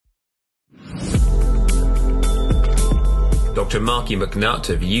Dr. Marky McNutt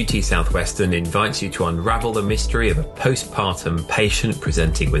of UT Southwestern invites you to unravel the mystery of a postpartum patient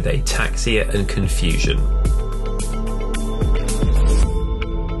presenting with ataxia and confusion.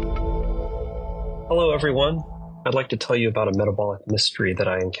 Hello, everyone. I'd like to tell you about a metabolic mystery that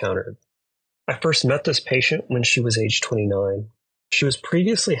I encountered. I first met this patient when she was age 29. She was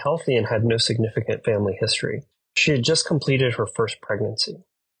previously healthy and had no significant family history. She had just completed her first pregnancy.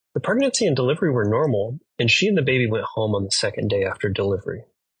 The pregnancy and delivery were normal, and she and the baby went home on the second day after delivery.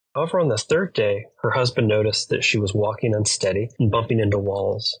 However, on the third day, her husband noticed that she was walking unsteady and bumping into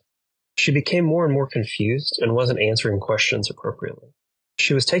walls. She became more and more confused and wasn't answering questions appropriately.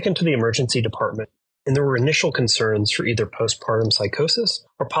 She was taken to the emergency department, and there were initial concerns for either postpartum psychosis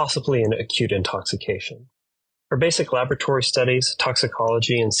or possibly an acute intoxication. Her basic laboratory studies,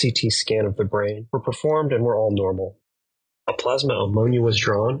 toxicology, and CT scan of the brain were performed and were all normal. A plasma ammonia was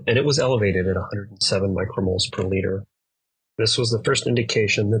drawn, and it was elevated at 107 micromoles per liter. This was the first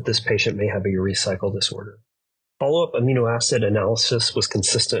indication that this patient may have a urea cycle disorder. Follow-up amino acid analysis was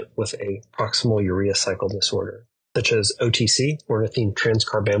consistent with a proximal urea cycle disorder, such as OTC, ornithine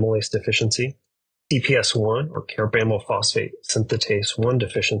transcarbamylase deficiency, CPS1, or carbamyl-phosphate synthetase 1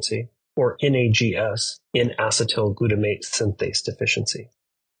 deficiency, or NAGS, N-acetylglutamate synthase deficiency.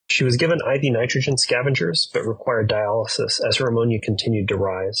 She was given IV nitrogen scavengers, but required dialysis as her ammonia continued to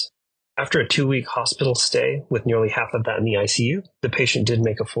rise. After a 2-week hospital stay, with nearly half of that in the ICU, the patient did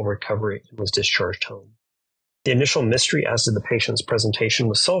make a full recovery and was discharged home. The initial mystery as to the patient's presentation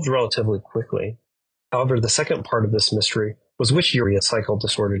was solved relatively quickly. However, the second part of this mystery was which urea cycle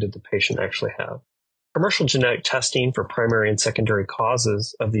disorder did the patient actually have? Commercial genetic testing for primary and secondary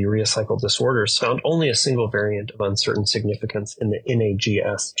causes of the urea cycle disorders found only a single variant of uncertain significance in the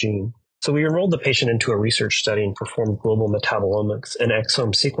NAGS gene. So we enrolled the patient into a research study and performed global metabolomics and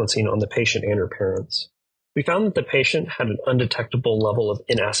exome sequencing on the patient and her parents. We found that the patient had an undetectable level of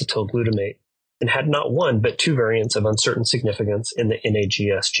N-acetylglutamate and had not one but 2 variants of uncertain significance in the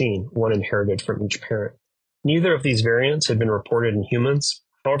NAGS gene, one inherited from each parent. Neither of these variants had been reported in humans.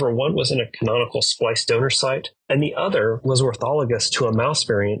 However, one was in a canonical splice donor site, and the other was orthologous to a mouse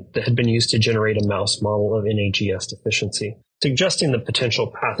variant that had been used to generate a mouse model of NAGS deficiency, suggesting the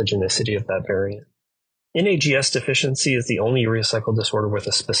potential pathogenicity of that variant. NAGS deficiency is the only urea cycle disorder with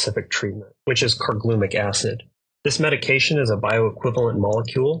a specific treatment, which is carglumic acid. This medication is a bioequivalent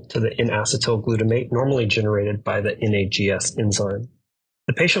molecule to the N-acetylglutamate normally generated by the NAGS enzyme.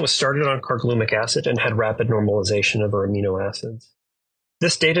 The patient was started on carglumic acid and had rapid normalization of her amino acids.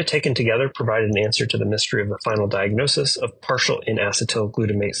 This data taken together provided an answer to the mystery of the final diagnosis of partial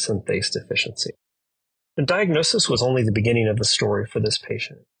N-acetylglutamate synthase deficiency. The diagnosis was only the beginning of the story for this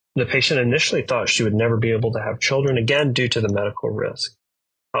patient. The patient initially thought she would never be able to have children again due to the medical risk.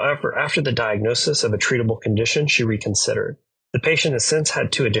 However, after the diagnosis of a treatable condition, she reconsidered. The patient has since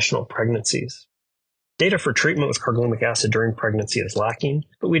had 2 additional pregnancies. Data for treatment with carglumic acid during pregnancy is lacking,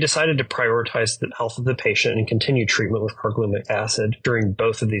 but we decided to prioritize the health of the patient and continue treatment with carglumic acid during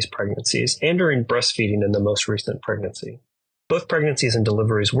both of these pregnancies and during breastfeeding in the most recent pregnancy. Both pregnancies and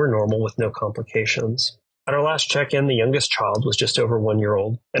deliveries were normal with no complications. At our last check-in, the youngest child was just over 1 year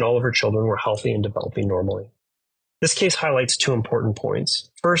old, and all of her children were healthy and developing normally. This case highlights 2 important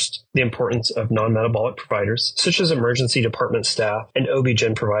points. First, the importance of non-metabolic providers, such as emergency department staff and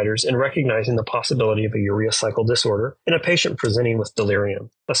OB-GYN providers, in recognizing the possibility of a urea cycle disorder in a patient presenting with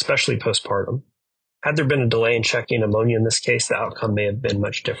delirium, especially postpartum. Had there been a delay in checking ammonia in this case, the outcome may have been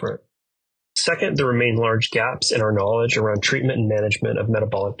much different. Second, there remain large gaps in our knowledge around treatment and management of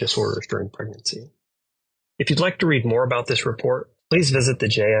metabolic disorders during pregnancy. If you'd like to read more about this report, please visit the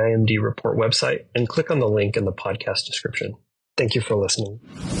JIMD report website and click on the link in the podcast description. Thank you for listening.